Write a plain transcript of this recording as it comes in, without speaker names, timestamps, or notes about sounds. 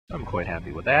I'm quite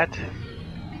happy with that.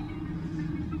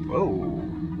 Whoa.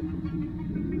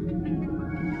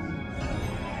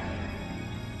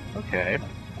 Okay.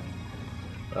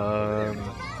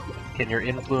 Can your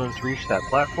influence reach that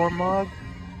platform, Mog?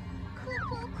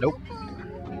 Nope.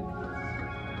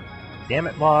 Damn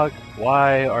it, Mog.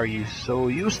 Why are you so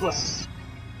useless?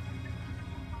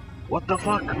 What the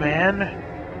fuck, man?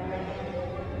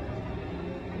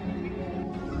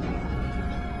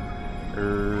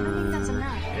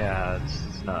 Yeah,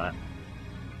 it's not.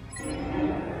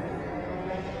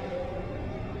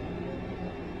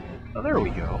 Oh, there we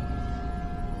go.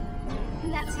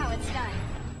 That's how it's done.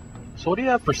 So what do you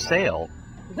have for sale?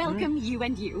 Welcome, you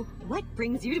and you. What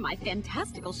brings you to my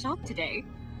fantastical shop today?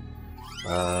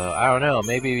 I don't know.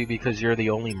 Maybe because you're the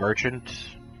only merchant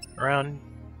around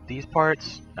these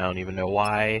parts? I don't even know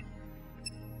why.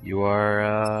 You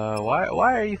are,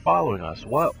 why are you following us?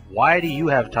 Why do you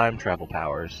have time travel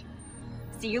powers?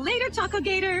 See you later, Choco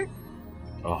Gator!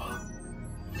 Oh,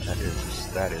 that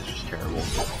is just terrible.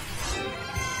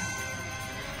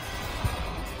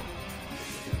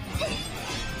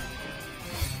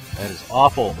 That is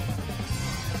awful.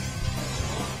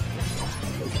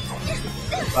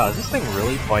 Wow, is this thing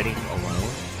really fighting alone?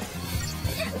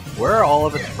 Where are all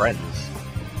of its friends?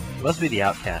 It must be the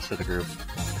outcast of the group.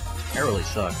 That really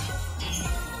sucks.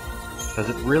 Because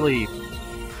it really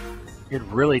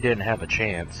didn't have a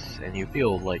chance, and you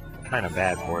feel, like, kind of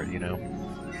bad for it, you know?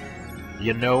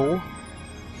 You know?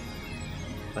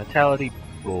 Vitality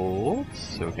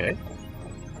bolts, okay.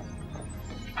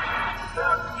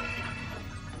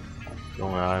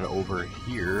 Going on over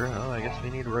here, oh, I guess we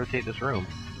need to rotate this room.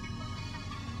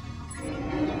 I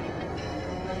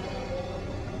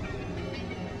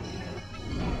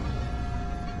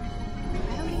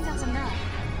don't think that's enough.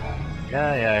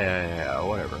 Yeah,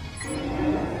 whatever.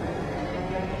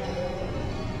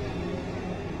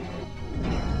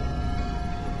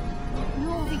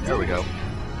 No, they There we go.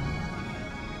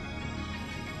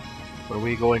 What are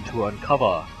we going to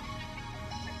uncover?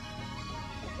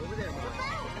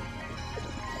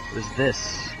 What is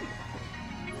this?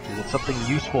 Is it something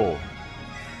useful?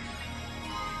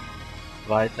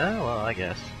 Oh, well, I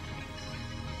guess.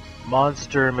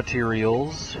 Monster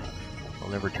materials. I'll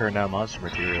never turn down monster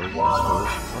materials, I suppose.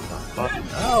 What the fuck?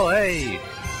 Oh, hey!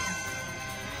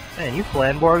 Man, you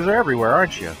Flanborgs are everywhere,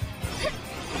 aren't you?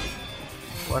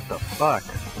 What the fuck?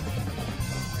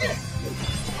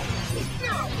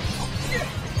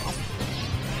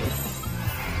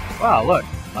 Wow, look!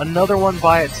 Another one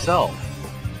by itself!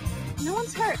 No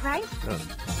one's hurt, right? Oh.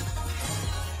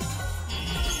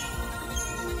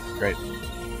 Great.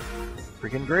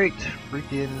 Freaking great.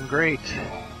 Freaking great.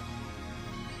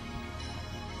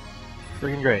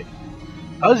 Freaking great.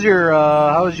 How was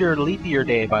your leap year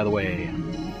day, by the way?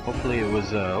 Hopefully it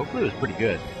was pretty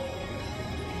good.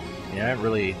 Yeah, I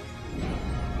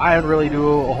didn't really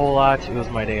do a whole lot. It was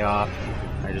my day off.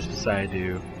 I just decided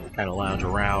to kind of lounge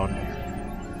around,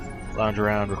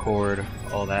 record,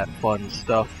 all that fun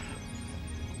stuff.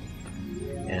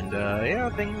 And yeah,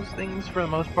 things for the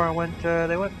most part went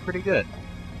pretty good.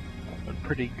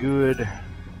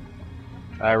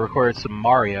 I recorded some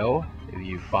Mario. If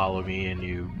you follow me and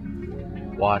you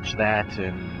watch that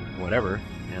and whatever,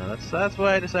 you know, that's what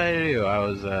I decided to do. I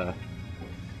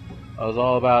was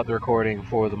all about the recording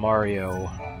for the Mario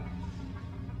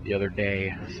the other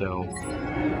day, so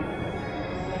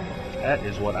that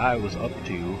is what I was up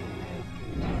to.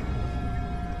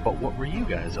 But what were you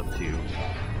guys up to?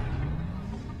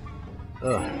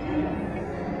 Ugh.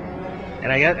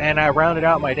 And I rounded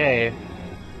out my day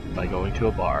by going to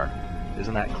a bar.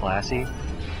 Isn't that classy?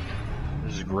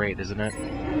 This is great, isn't it?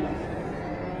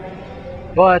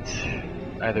 But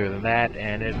other than that,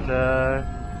 and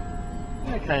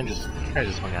I kind of just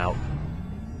hung out.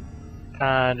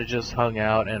 Kinda just hung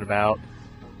out and about,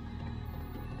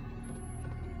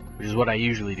 which is what I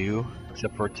usually do.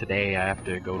 Except for today, I have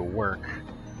to go to work.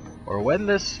 Or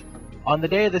on the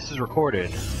day this is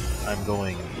recorded, I'm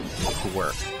going to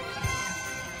work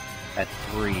at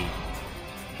 3,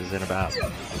 which is in about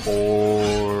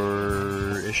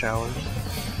 4-ish hours,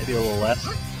 maybe a little less.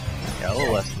 Yeah, a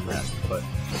little less than that, but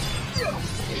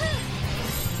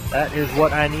that is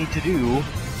what I need to do.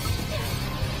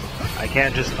 I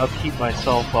can't just upkeep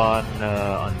myself on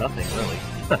nothing, really.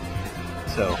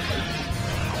 So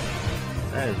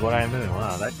that is what I'm doing.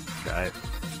 Wow, that guy.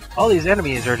 All these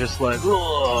enemies are just like,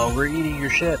 oh, we're eating your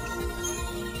shit.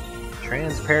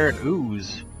 Transparent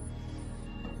ooze.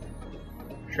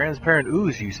 Transparent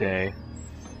ooze, you say?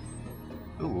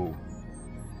 Ooh.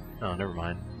 Oh, never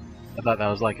mind. I thought that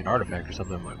was like an artifact or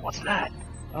something. I'm like, what's that?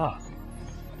 Oh.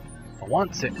 I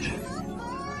want it. Alright,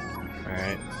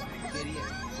 Alright.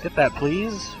 Get that,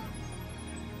 please.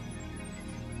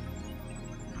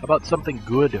 How about something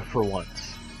good for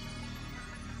once?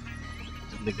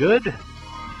 Something good?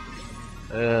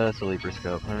 It's a Leaper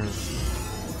Scope.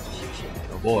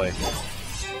 Oh boy.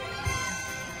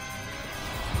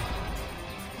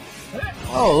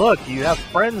 Oh look, you have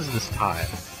friends this time.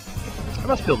 That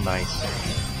must feel nice.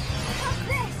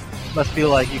 Must feel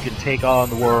like you can take on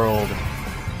the world.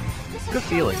 Good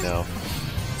feeling though.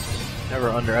 Never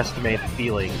underestimate the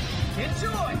feeling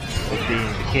of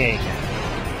being the king.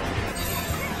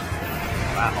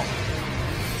 Wow.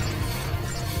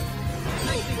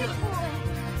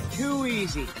 Too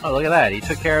easy. Oh, look at that. He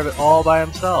took care of it all by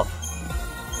himself.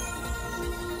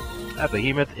 That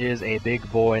behemoth is a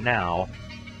big boy now.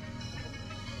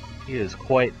 He is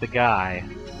quite the guy.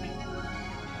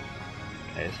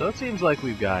 Okay, so it seems like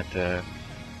we've got that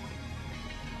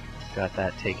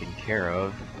taken care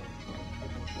of.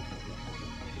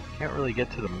 Can't really get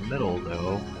to the middle,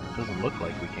 though. Doesn't look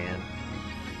like we can.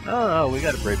 Oh, no, we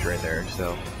got a bridge right there,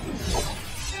 so...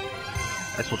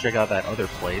 I guess we'll check out that other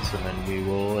place, and then we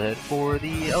will head for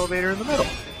the elevator in the middle.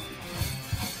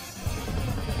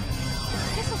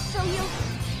 This'll show you.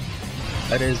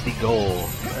 That is the goal.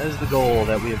 That is the goal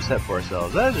that we have set for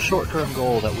ourselves. That is a short-term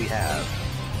goal that we have.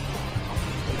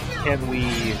 Can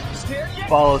we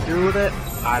follow through with it?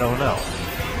 I don't know.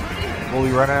 Will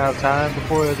we run out of time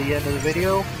before the end of the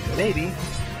video? Maybe.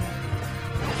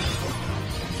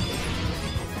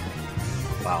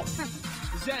 Wow.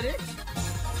 Is that it?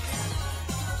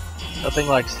 Nothing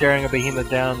like staring a behemoth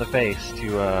down in the face to,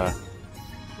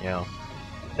 you know,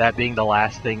 that being the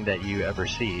last thing that you ever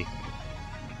see.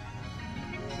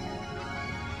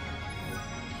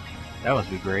 That must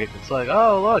be great. It's like,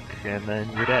 oh look, and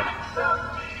then you're dead.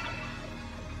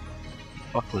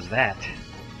 What the fuck was that?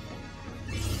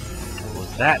 What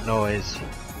was that noise?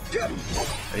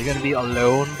 Are you gonna be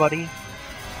alone, buddy?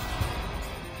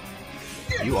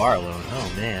 You are alone.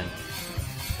 Oh man.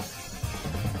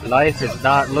 Life is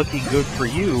not looking good for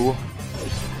you.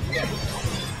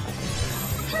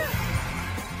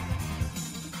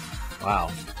 Wow.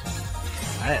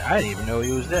 I didn't even know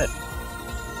he was dead.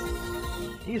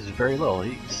 He's very low.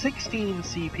 16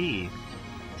 CP.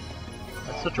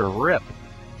 That's such a rip.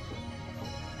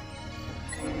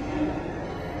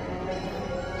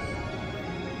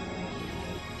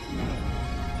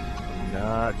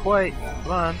 Not quite.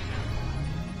 Come on.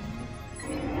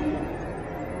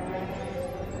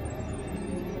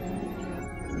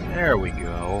 There we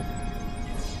go.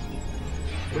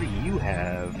 What do you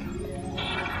have?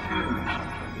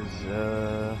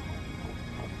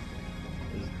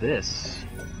 Is this?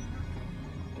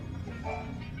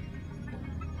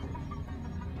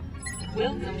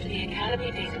 Welcome to the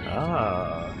Academy database.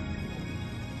 Ah.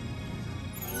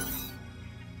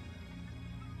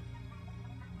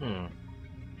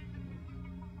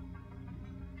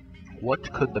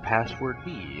 What could the password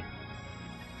be?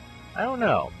 I don't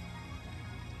know.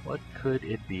 What could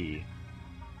it be?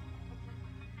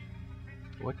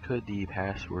 What could the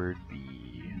password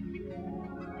be?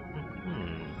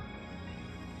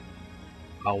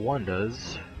 I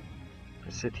wonders.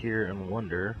 I sit here and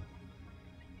wonder.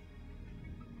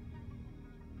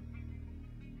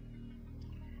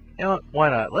 You know what, why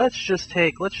not? Let's just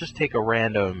take a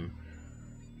random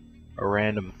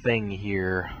thing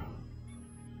here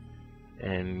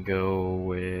and go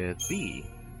with B.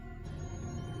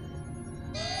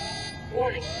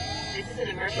 Warning, this is an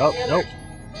emergency Oh, alert. nope.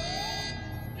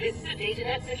 This is a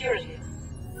DataNet security.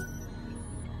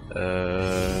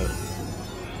 Ooh.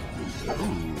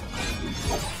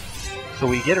 So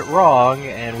we get it wrong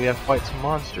and we have to fight some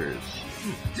monsters.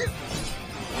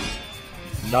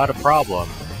 Not a problem.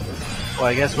 Well,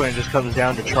 I guess when it just comes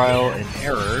down to trial and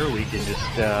error, we can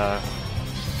just,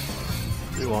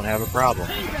 we won't have a problem.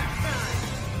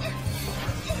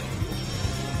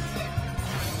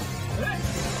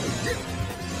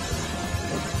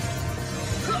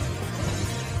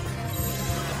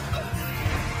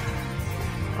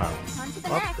 On to the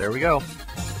Well, next. there we go.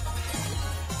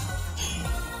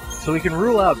 So we can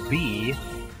rule out B.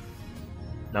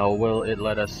 Now, will it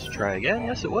let us try again?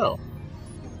 Yes, it will.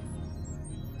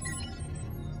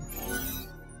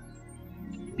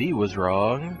 B was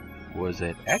wrong. Was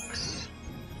it X?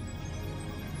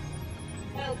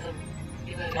 Welcome.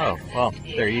 You have Oh, access well, to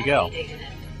the there you go. Academy DataNet.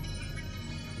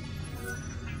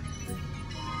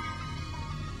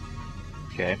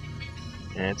 Okay.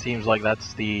 And it seems like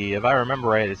that's the... If I remember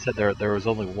right, it said there was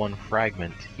only one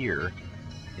fragment here.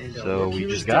 And, So work we here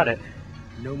just is got done. it.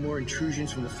 No more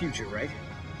intrusions from the future, right?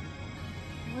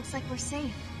 Looks like we're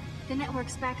safe. The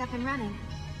network's back up and running.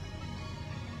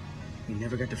 We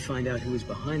never got to find out who was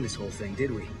behind this whole thing,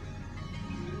 did we?